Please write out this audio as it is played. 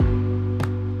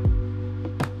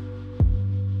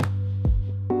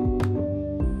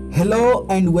Hello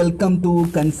and welcome to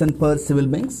Concern for Civil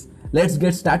Beings. Let's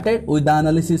get started with the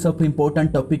analysis of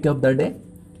important topic of the day.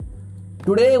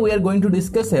 Today we are going to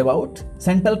discuss about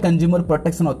Central Consumer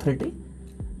Protection Authority.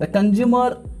 The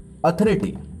Consumer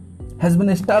Authority has been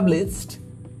established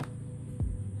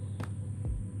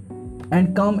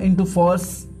and come into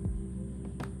force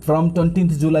from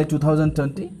 20th July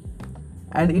 2020,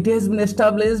 and it has been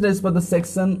established as per the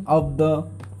section of the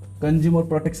Consumer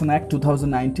Protection Act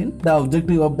 2019. The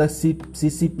objective of the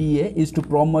CCPA is to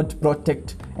promote,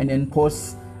 protect and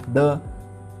enforce the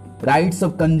rights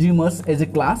of consumers as a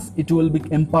class. It will be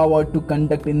empowered to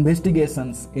conduct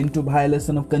investigations into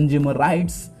violation of consumer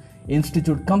rights,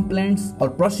 institute complaints or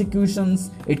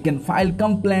prosecutions. It can file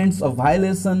complaints of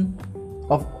violation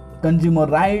of consumer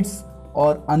rights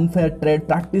or unfair trade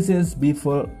practices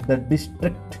before the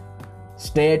district,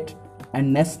 state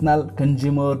and national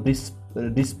consumer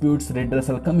disputes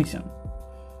redressal commission.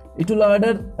 It will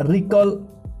order recall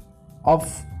of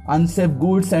unsafe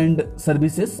goods and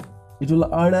services. It will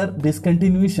order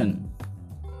discontinuation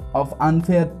of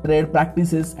unfair trade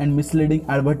practices and misleading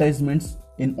advertisements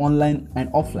in online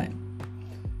and offline.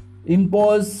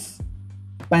 Impose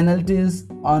penalties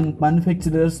on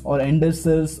manufacturers or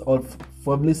endorsers or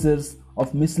publishers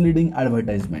of misleading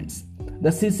advertisements. The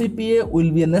CCPA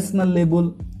will be a national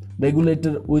level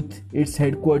regulator with its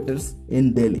headquarters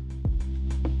in Delhi.